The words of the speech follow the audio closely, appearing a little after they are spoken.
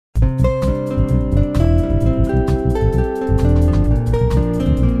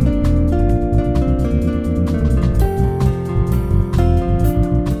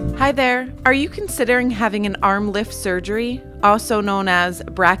Hi there! Are you considering having an arm lift surgery, also known as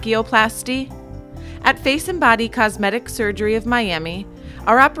brachioplasty? At Face+Body Cosmetic Surgery of Miami,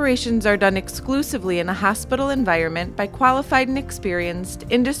 our operations are done exclusively in a hospital environment by qualified and experienced,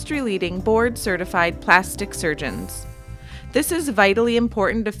 industry-leading, board-certified plastic surgeons. This is vitally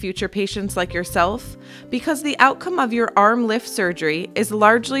important to future patients like yourself because the outcome of your arm lift surgery is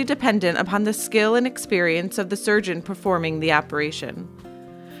largely dependent upon the skill and experience of the surgeon performing the operation.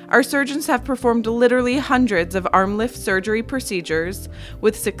 Our surgeons have performed literally hundreds of arm lift surgery procedures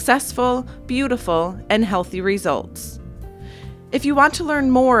with successful, beautiful, and healthy results. If you want to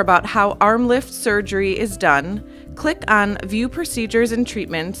learn more about how arm lift surgery is done, click on View Procedures and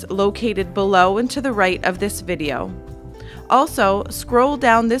Treatments located below and to the right of this video. Also, scroll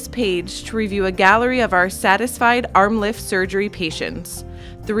down this page to review a gallery of our satisfied arm lift surgery patients.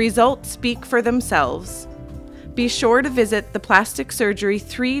 The results speak for themselves. Be sure to visit the Plastic Surgery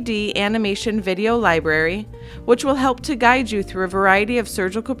 3D Animation Video Library, which will help to guide you through a variety of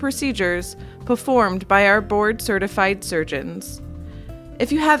surgical procedures performed by our board-certified surgeons. If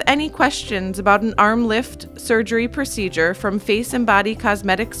you have any questions about an arm lift surgery procedure from Face+Body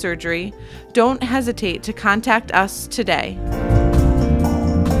Cosmetic Surgery, don't hesitate to contact us today.